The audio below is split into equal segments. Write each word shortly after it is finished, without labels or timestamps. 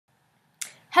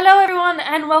Hello everyone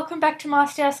and welcome back to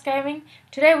Master House Gaming.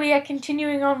 Today we are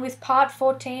continuing on with part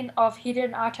 14 of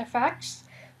Hidden Artifacts.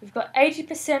 We've got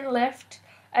 80% left.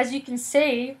 As you can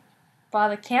see by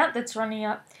the count that's running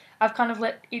up, I've kind of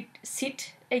let it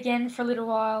sit again for a little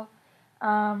while.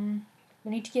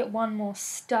 We need to get one more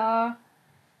star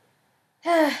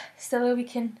so that we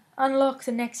can unlock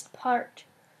the next part.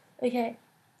 Okay,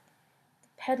 the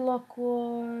padlock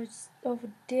was over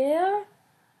there.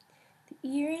 The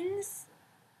earrings.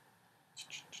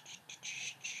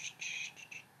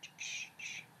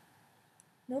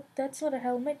 Nope, that's not a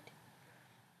helmet.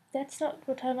 That's not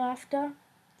what I'm after.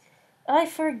 I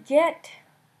forget.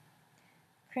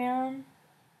 Crown.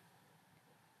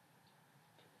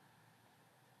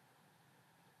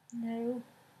 No.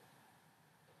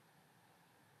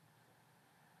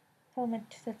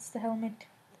 Helmet, that's the helmet.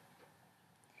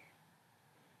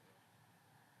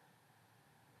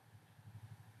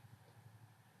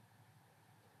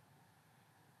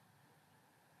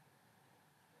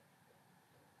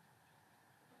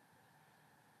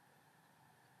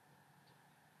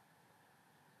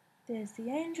 There's the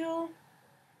angel.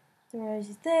 The rose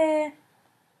is there.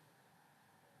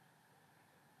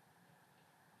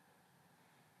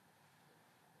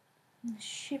 And the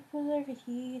ship was over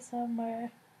here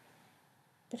somewhere,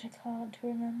 but I can't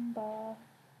remember.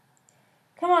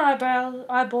 Come on,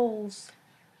 eyeballs.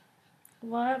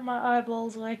 Why aren't my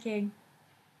eyeballs working?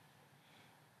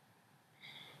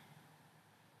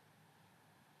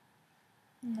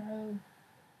 No.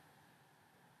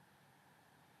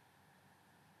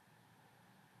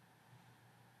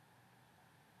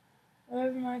 Oh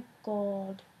my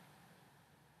god.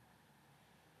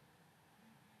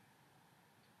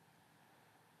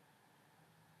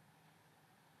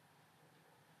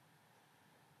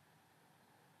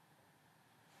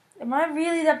 Am I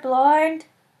really that blind?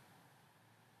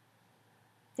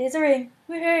 There's a ring.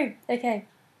 Woohoo! Okay.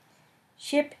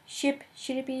 Ship,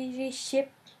 shippity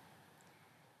ship.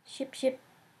 Ship.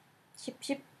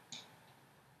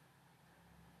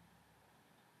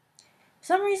 For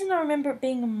some reason I remember it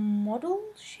being a model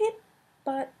ship,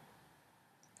 but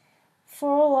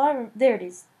for all I remember, there it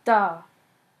is. Duh.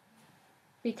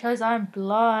 Because I'm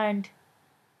blind.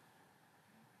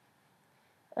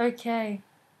 Okay.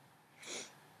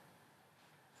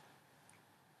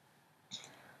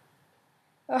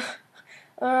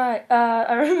 Alright,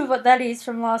 I remember what that is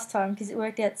from last time because it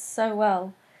worked out so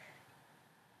well.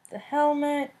 The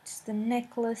helmet, the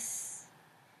necklace,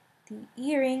 the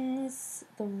earrings,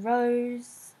 the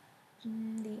rose,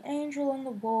 the angel on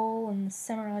the wall, and the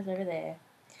samurai's over there.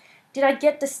 Did I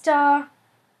get the star?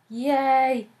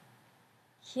 Yay!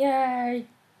 Yay!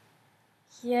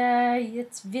 Yay!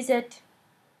 Let's visit.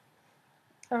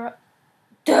 Alright.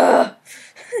 Duh!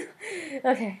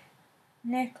 Okay.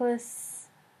 Necklace.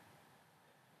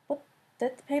 What?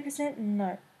 That the paper sent?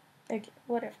 No. Okay,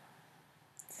 whatever.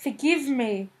 Forgive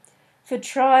me for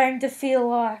trying to feel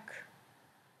like.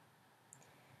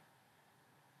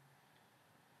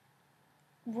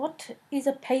 What is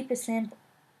a paper sample?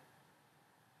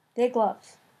 They're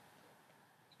gloves.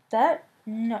 That?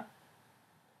 No.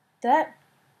 That?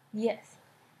 Yes.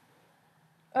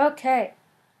 Okay.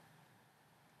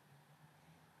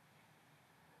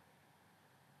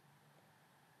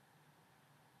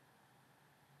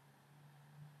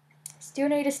 Still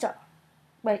need a star.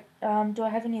 Wait, do I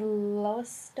have any lower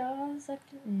stars?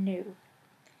 No.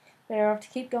 Better off to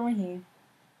keep going here.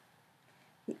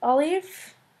 The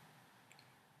olive,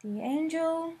 the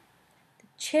angel, the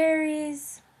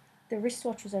cherries, the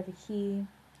wristwatch was over here,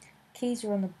 keys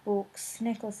are on the books,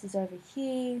 necklace is over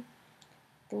here,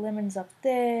 the lemon's up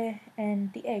there,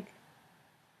 and the egg.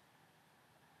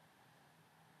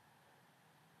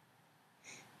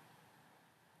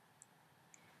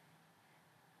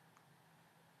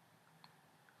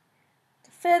 The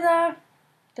feather,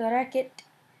 the racket,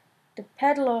 the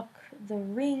padlock, the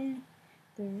ring,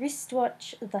 the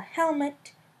wristwatch, the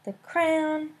helmet, the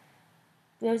crown.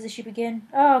 There was the ship again.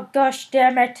 Oh gosh,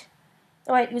 damn it!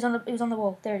 Oh wait, it was on the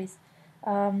wall. There it is.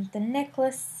 The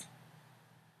necklace.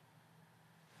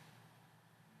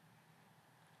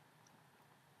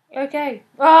 Okay.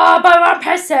 Oh, by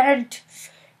 1%.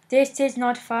 This is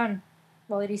not fun.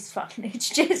 Well, it is fun. It's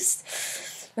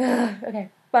just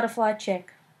okay. Butterfly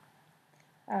check.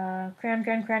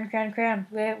 Crown.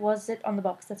 Where was it? On the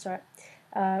box. That's right.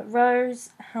 Rose,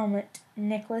 helmet,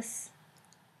 necklace,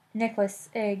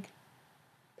 egg,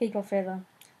 peacock feather,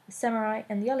 the samurai,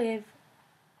 and the olive.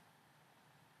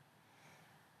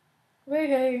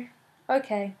 Woohoo!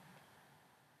 Okay.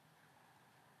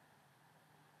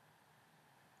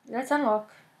 Let's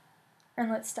unlock and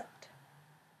let's start.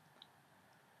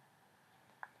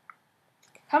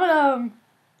 Come along.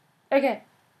 Okay.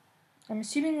 I'm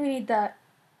assuming we need that.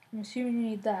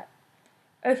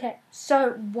 Okay, so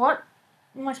what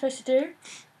am I supposed to do?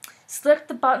 Select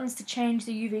the buttons to change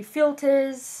the UV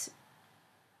filters.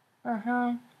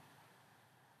 Alright.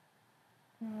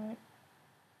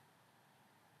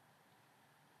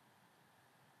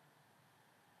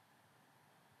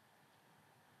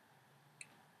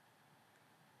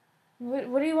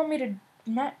 What do you want me to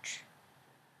match?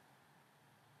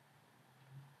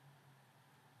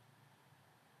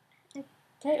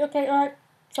 Okay, alright.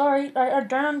 Sorry, I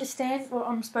don't understand what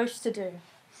I'm supposed to do.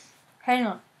 Hang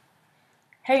on.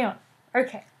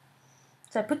 Okay.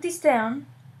 So I put this down,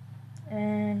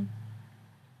 and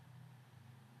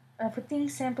I put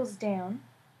these samples down.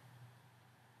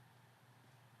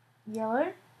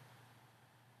 Yellow.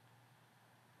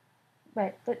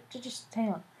 Wait, but just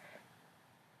hang on.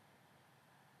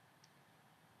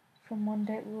 From one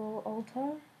date will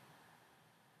alter.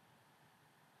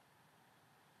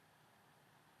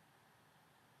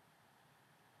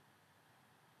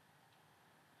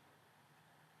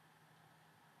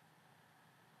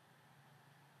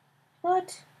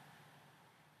 What?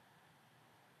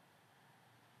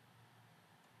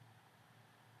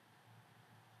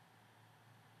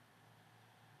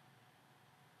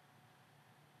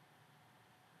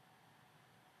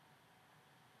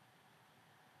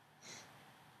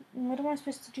 What am I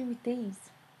supposed to do with these?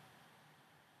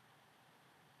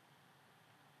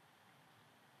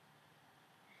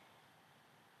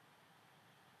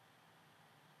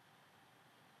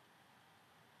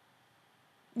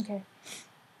 Okay.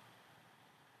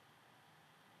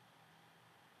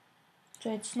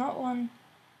 So it's not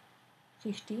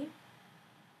 150.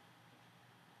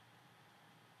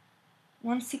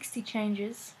 160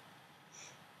 changes.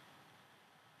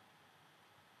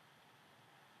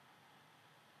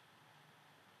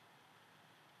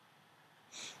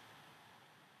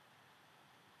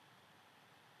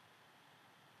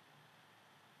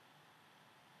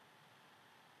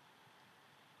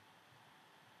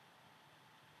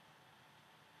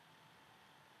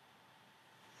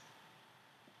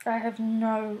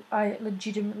 I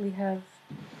legitimately have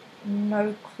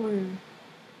no clue.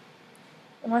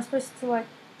 Am I supposed to like...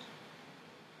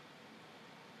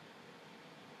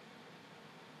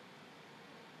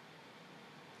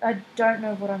 I don't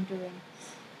know what I'm doing.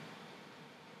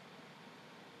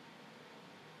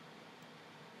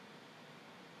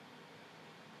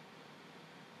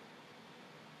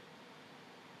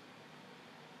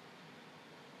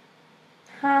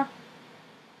 Huh?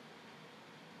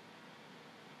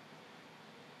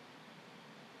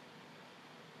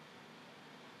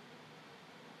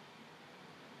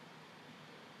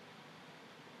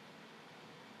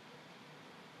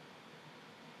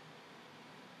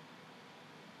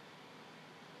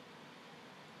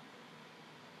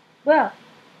 Well,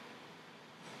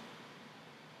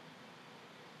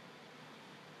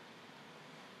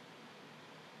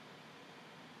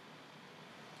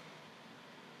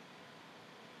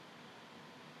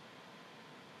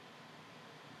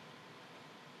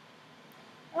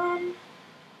 um...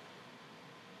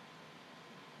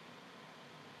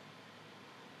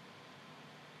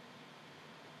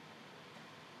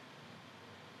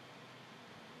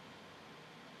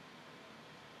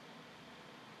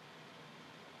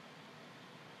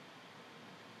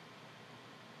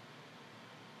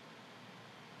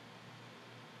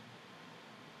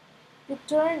 You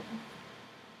don't...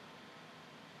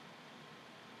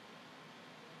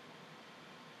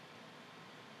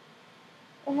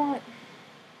 Am I...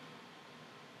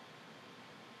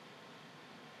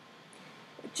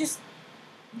 Just...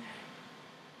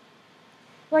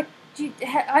 Like,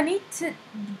 I need to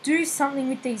do something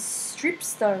with these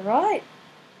strips though, right?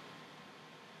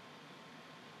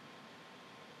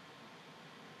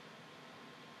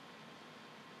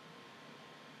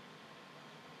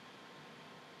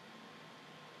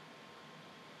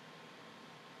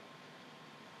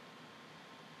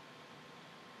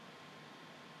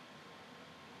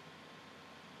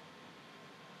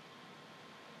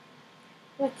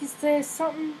 Like, is there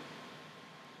something...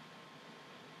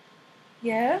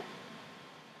 Yeah?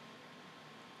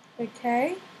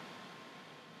 Okay.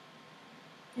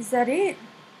 Is that it?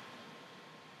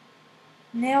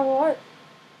 Now what?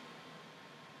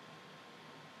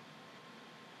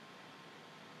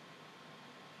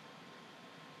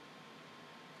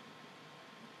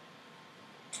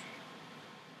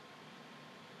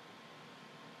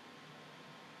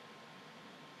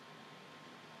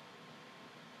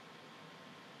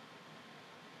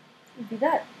 Would be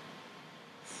that.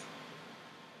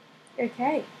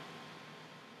 Okay.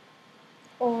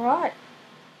 Alright.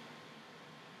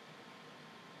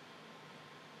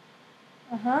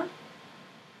 Uh-huh.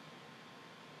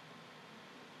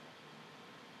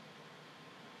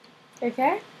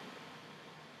 Okay.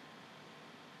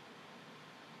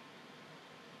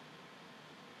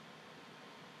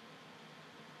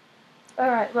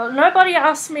 Alright, well, nobody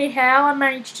asked me how I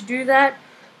managed to do that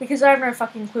because I have no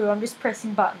fucking clue. I'm just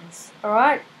pressing buttons.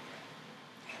 Alright?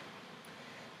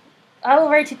 I will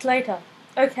rate it later.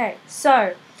 Okay,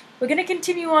 so we're going to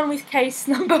continue on with case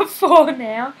number 4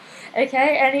 now.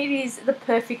 Okay, and it is the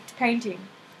perfect painting.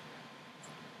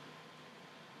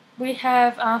 We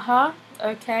have,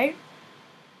 okay.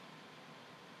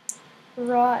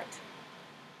 Right.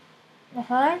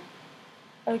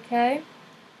 Okay.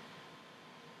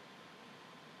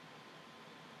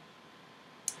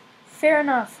 Fair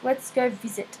enough. Let's go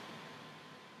visit.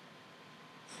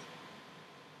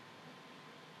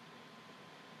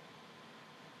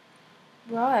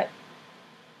 Right.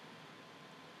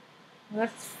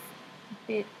 That's a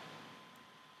bit.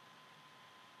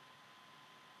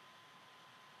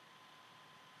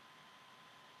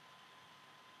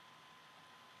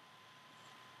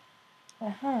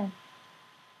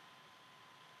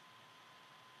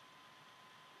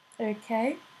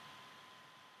 Okay.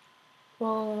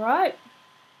 All right.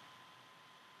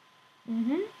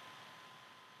 Mhm.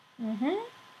 Mhm.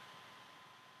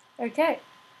 Okay.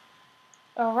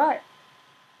 All right.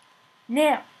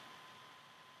 Now,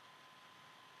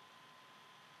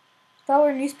 if I were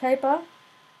a newspaper,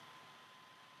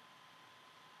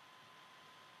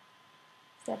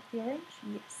 is that the orange?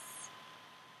 Yes.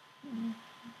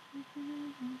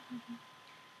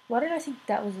 Why did I think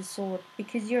that was a sword?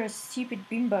 Because you're a stupid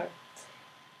bimbo.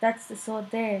 That's the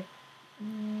sword there. I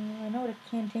know what a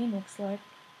canteen looks like.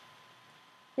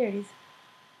 There it is.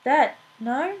 That.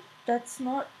 No, that's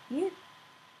not it.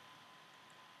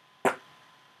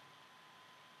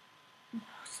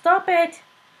 Stop it!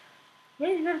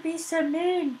 You're gonna be so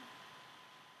mean.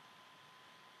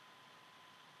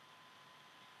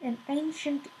 An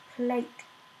ancient plate.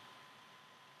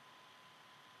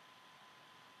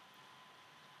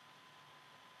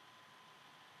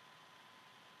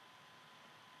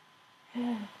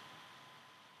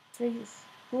 Please.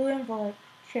 Blue envelope.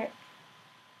 Check.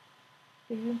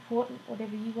 Are you important?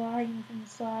 Whatever you are, even from the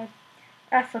side.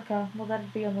 Africa. Well,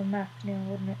 that'd be on the map now,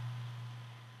 wouldn't it?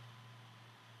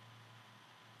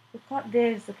 We can't.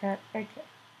 There's the cat. Okay.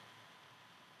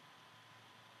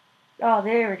 Oh,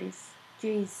 there it is.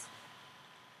 Jeez.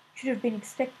 Should have been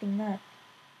expecting that.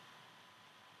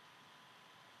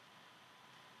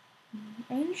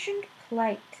 Ancient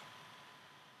plate.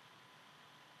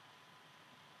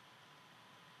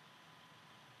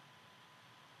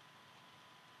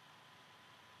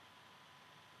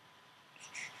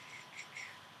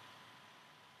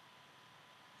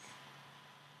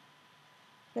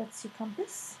 That's your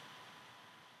compass.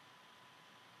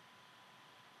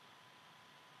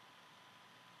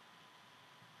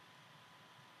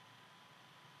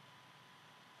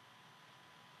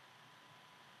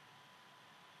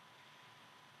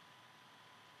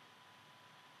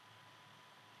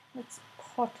 That's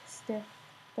hot stuff.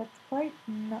 That's quite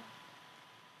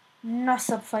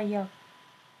nasa fire.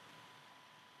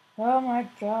 Oh my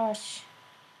gosh.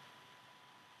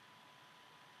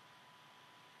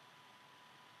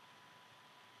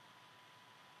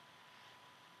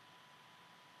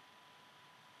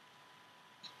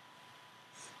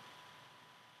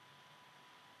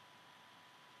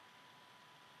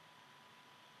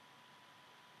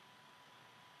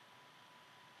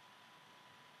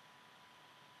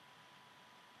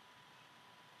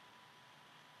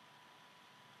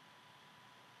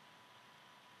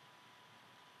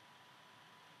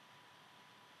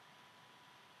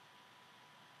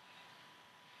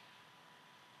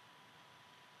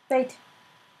 Wait.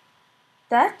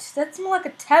 That's more like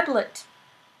a tablet.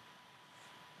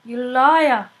 You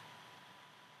liar.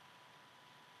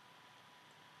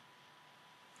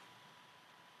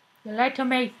 You lied to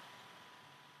me.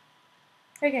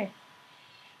 Okay.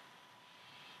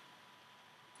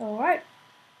 Alright.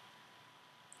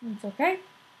 It's okay.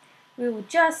 We will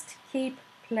just keep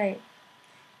playing.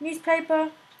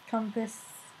 Newspaper, compass,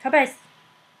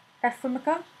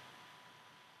 Africa,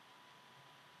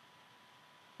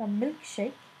 a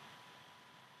milkshake,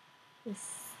 the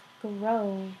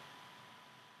scroll.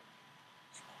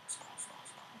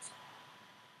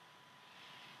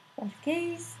 Bunch of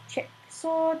keys, check.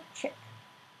 Sword, check.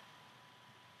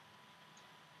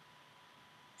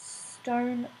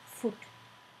 Stone foot.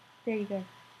 There you go.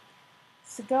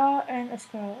 Cigar and a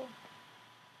scroll.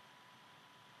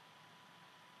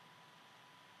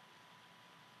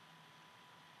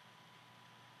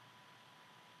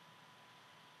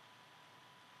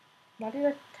 Why did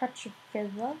I touch a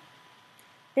feather?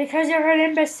 Because you're an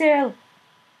imbecile!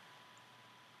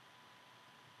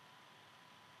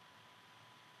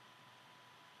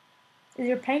 Is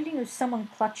there a painting of someone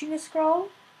clutching a scroll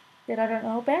that I don't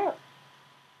know about?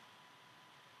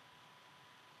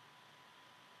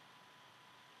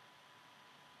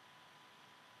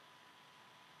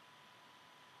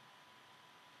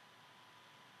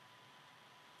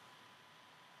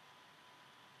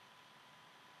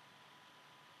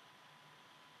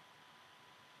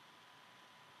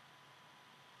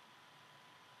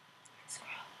 Scroll.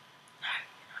 No,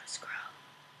 you're not a scroll.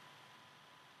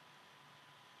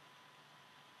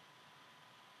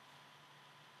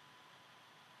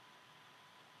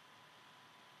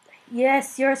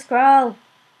 Yes, you're a scroll.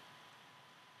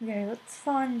 Okay, let's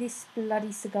find this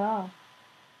bloody cigar.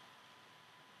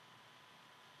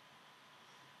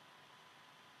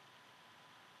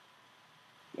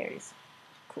 There it is.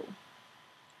 Cool.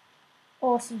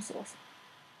 Awesome sauce.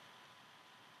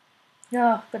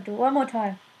 Oh, gotta do it one more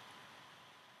time.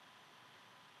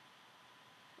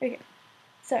 Okay,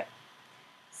 so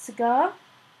cigar,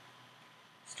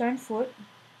 stone foot,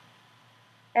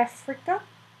 Africa,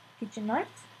 kitchen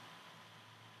knife,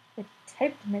 a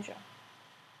tape measure.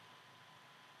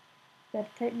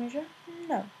 That a tape measure?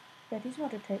 No, that is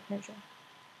not a tape measure.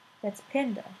 That's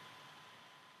pender.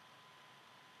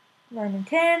 Roman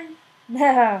 10.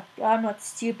 No, I'm not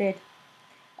stupid.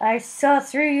 I saw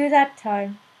through you that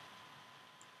time.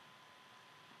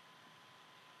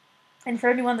 And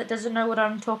for anyone that doesn't know what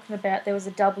I'm talking about, there was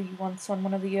a W once on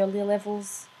one of the earlier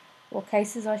levels, or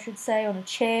cases I should say, on a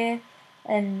chair,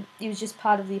 and it was just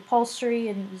part of the upholstery,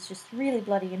 and it was just really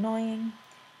bloody annoying.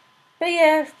 But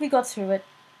yeah, we got through it.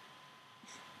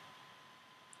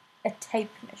 A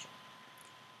tape measure.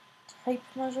 Tape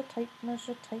measure, tape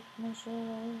measure, tape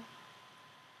measure.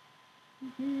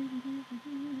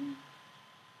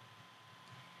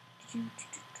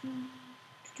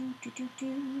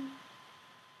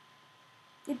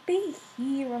 It'd be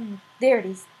here on... There it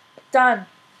is. Done.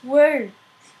 Woo.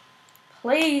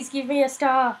 Please give me a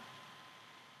star.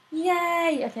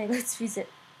 Yay. Okay, let's visit.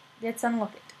 Let's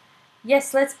unlock it.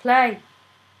 Yes, let's play.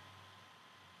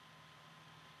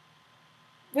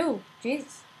 Ooh,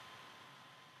 Jesus.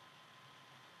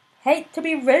 Hate to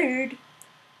be rude.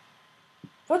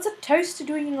 What's a toaster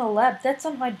doing in the lab? That's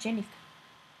unhygienic.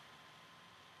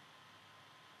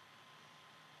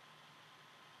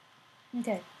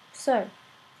 Okay, so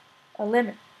a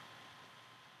lemon,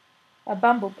 a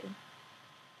bumblebee,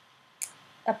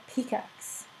 a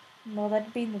pickaxe. Well,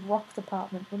 that'd be in the rock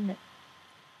department, wouldn't it?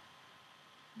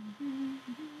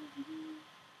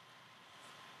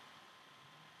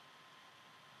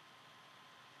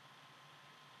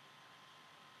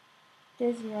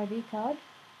 There's your ID card.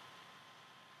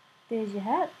 There's your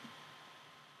hat.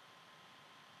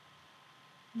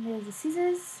 And there's the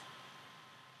scissors.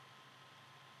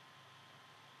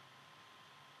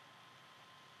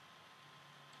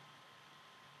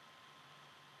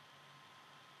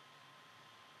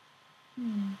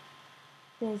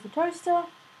 There's the toaster.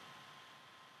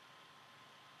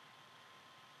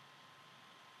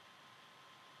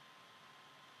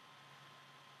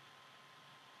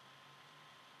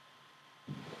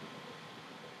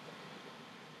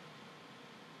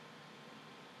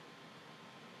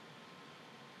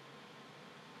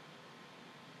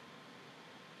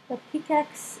 A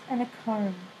pickaxe and a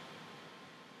comb.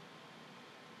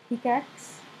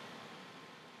 Pickaxe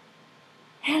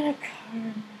and a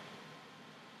comb.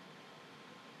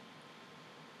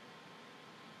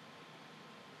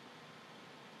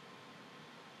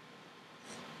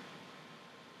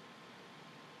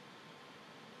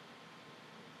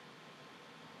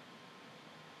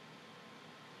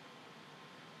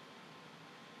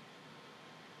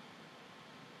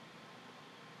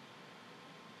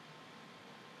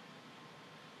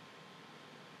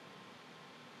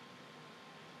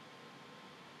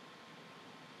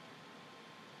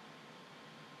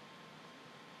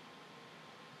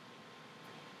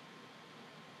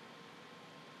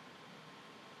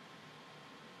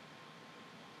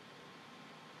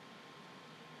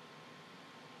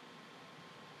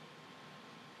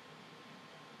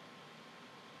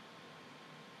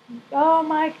 Oh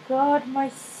my god, my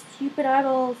stupid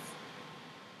eyeballs.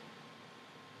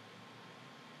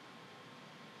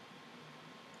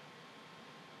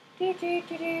 Here's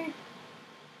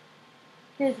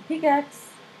the pickaxe.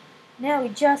 Now we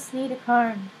just need a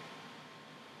comb.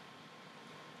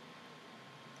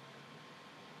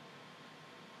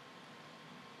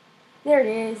 There it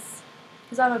is.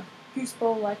 Because I'm a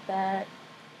gooseball like that.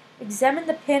 Examine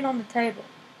the pen on the table.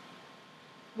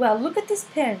 Well, look at this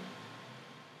pen.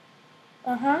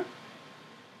 Uh-huh.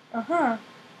 Uh-huh.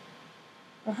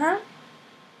 Uh-huh.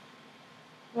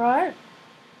 Right.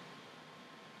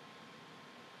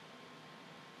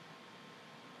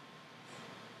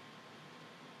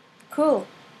 Cool.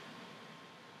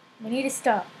 We need to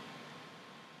start.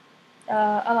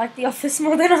 I like the office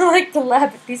more than I like the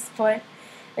lab at this point.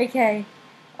 Okay.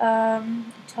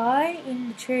 Tie in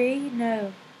the tree.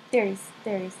 No. There is.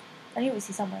 There is. I knew it was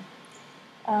here somewhere.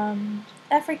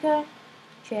 Africa.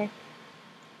 Check.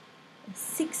 A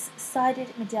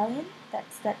six-sided medallion.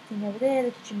 That's that thing over there.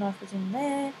 The kitchen knife was in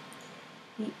there.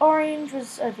 The orange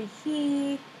was over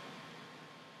here.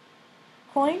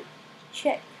 Coin.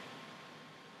 Check.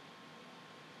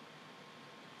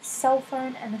 Cell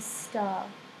phone and a star.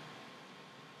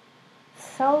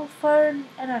 Cell phone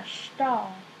and a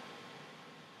star.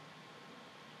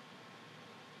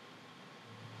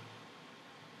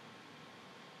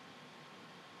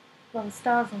 Well, the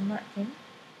star's on that thing.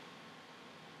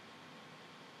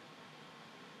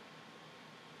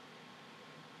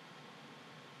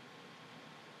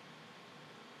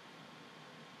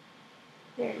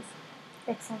 There it is.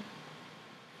 Excellent.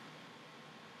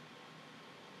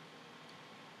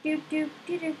 Do do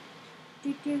do do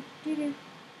do do do do.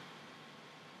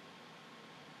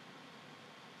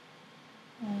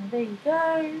 There you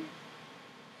go.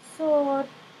 Sword,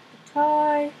 the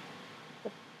tie,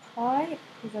 the pie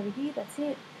is over here. That's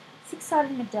it.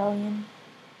 Six-sided medallion.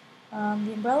 The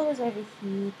umbrella was over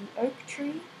here. The oak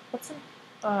tree. What's it?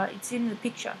 It's in the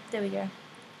picture. There we go.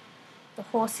 The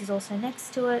horse is also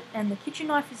next to it, and the kitchen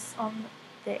knife is on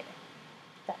there.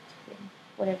 That thing,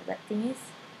 whatever that thing is.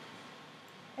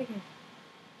 Okay.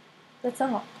 Let's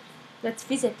unlock. Let's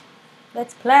visit.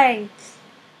 Let's play.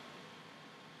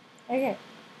 Okay.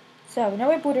 So we know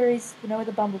where Buddha is. We know where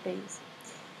the bumblebee is.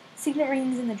 Signet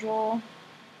rings in the drawer.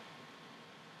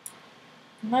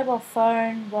 Mobile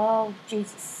phone. Well,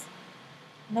 Jesus.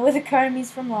 I know where the comb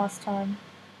is from last time.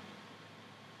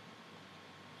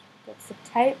 That's the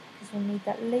tape, because we'll need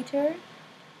that later.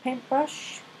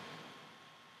 Paintbrush.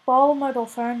 Bowl, mobile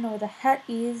phone. Know where the hat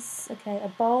is. Okay, a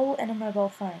bowl and a mobile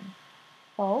phone.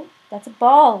 Bowl? That's a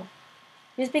bowl.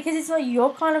 Just because it's not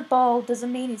your kind of bowl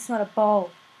doesn't mean it's not a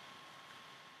bowl.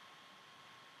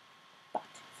 But.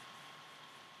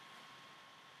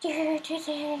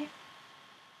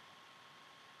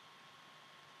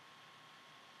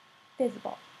 There's the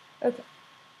bowl. Okay,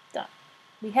 done.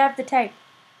 We have the tape.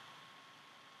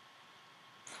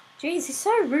 Jeez, he's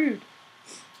so rude.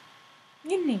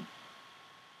 Isn't he?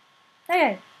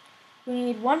 Okay, we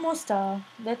need one more star.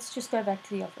 Let's just go back to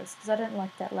the office, because I don't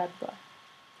like that lab guy.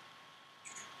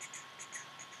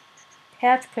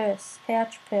 Pouch purse,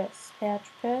 pouch purse, pouch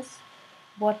purse.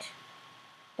 What?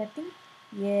 That thing?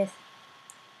 Yes.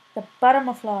 The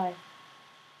butterfly.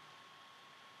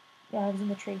 Yeah, I was in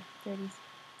the tree. There it is.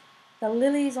 The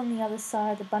lily's on the other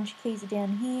side. The bunch of keys are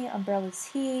down here. Umbrella's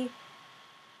here.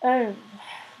 Oh,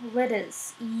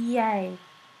 letters. Yay.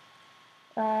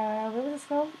 Where was the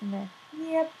scroll? In there.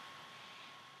 Yep.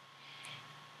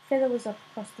 Feather was up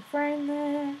across the frame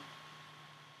there.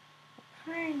 A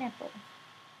pineapple.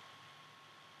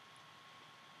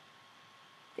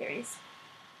 There it is.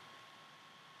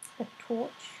 A torch.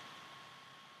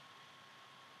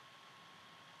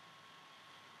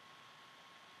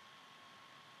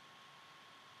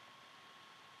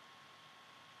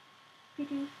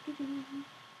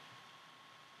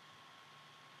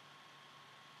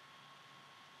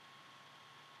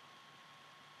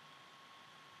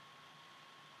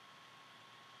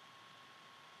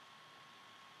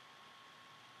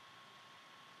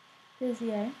 There's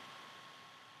the A.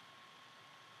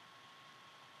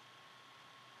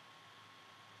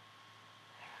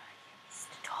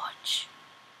 Mr. Torch.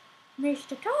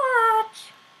 Mr.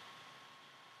 Torch!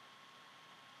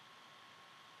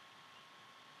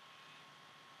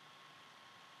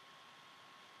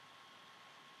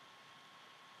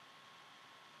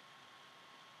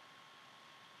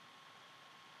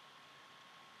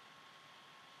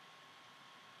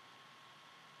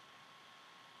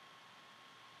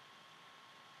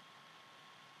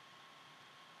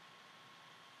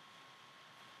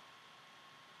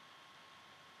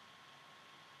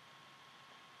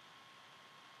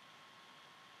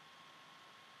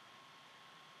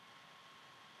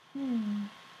 Hmm.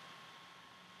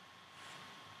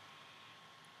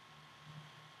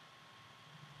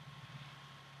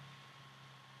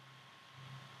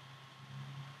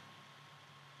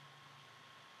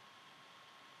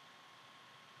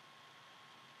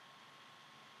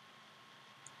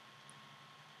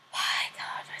 My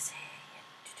God, I see.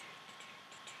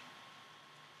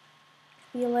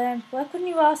 Be a lamp. Why couldn't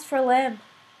you ask for a lamp?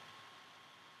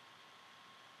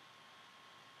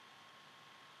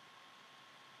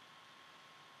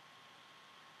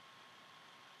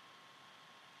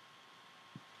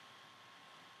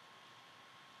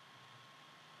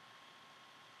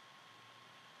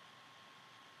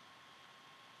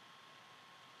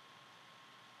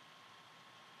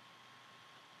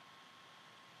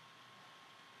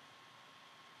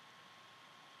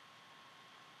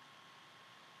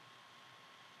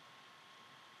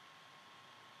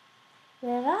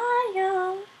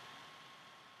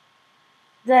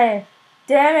 There.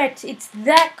 Damn it, it's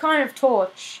that kind of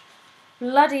torch.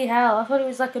 Bloody hell, I thought it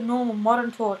was like a normal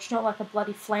modern torch, not like a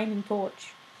bloody flaming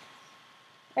torch.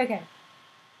 Okay.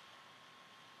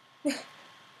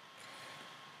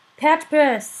 Pouch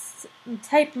purse,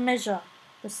 tape measure,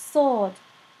 the sword,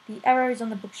 the arrows on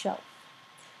the bookshelf,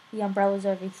 the umbrella's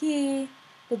over here,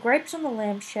 the grapes on the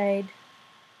lampshade.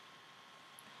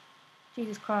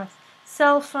 Jesus Christ.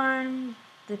 Cell phone,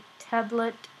 the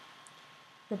tablet,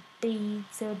 the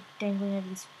beads that are dangling over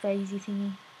this vasey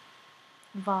thingy.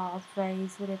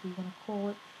 Vase, whatever you want to call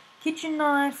it. Kitchen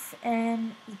knife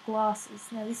and glasses.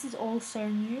 Now this is also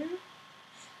new.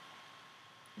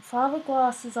 If I were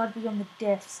glasses, I'd be on the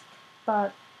desk,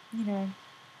 but, you know.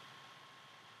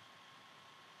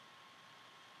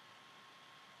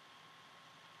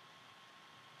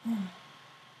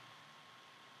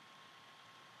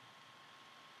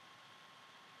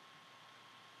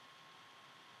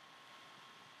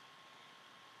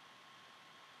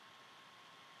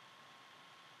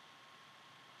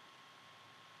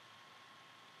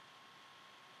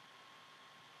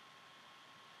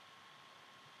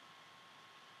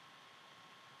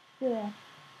 Yeah,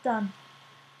 done.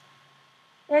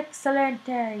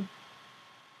 Excelente.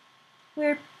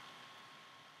 We're...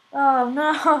 Oh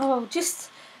no, just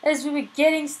as we were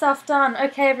getting stuff done.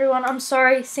 Okay everyone, I'm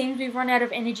sorry, seems we've run out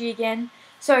of energy again.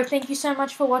 So thank you so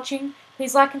much for watching.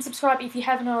 Please like and subscribe if you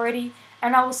haven't already.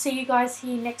 And I will see you guys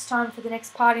here next time for the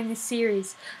next part in this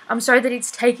series. I'm sorry that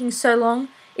it's taking so long.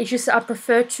 It's just I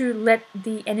prefer to let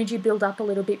the energy build up a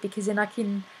little bit because then I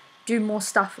can do more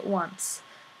stuff at once.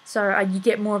 So you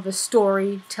get more of a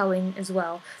storytelling as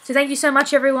well. So thank you so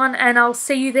much everyone and I'll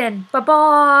see you then. Bye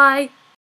bye!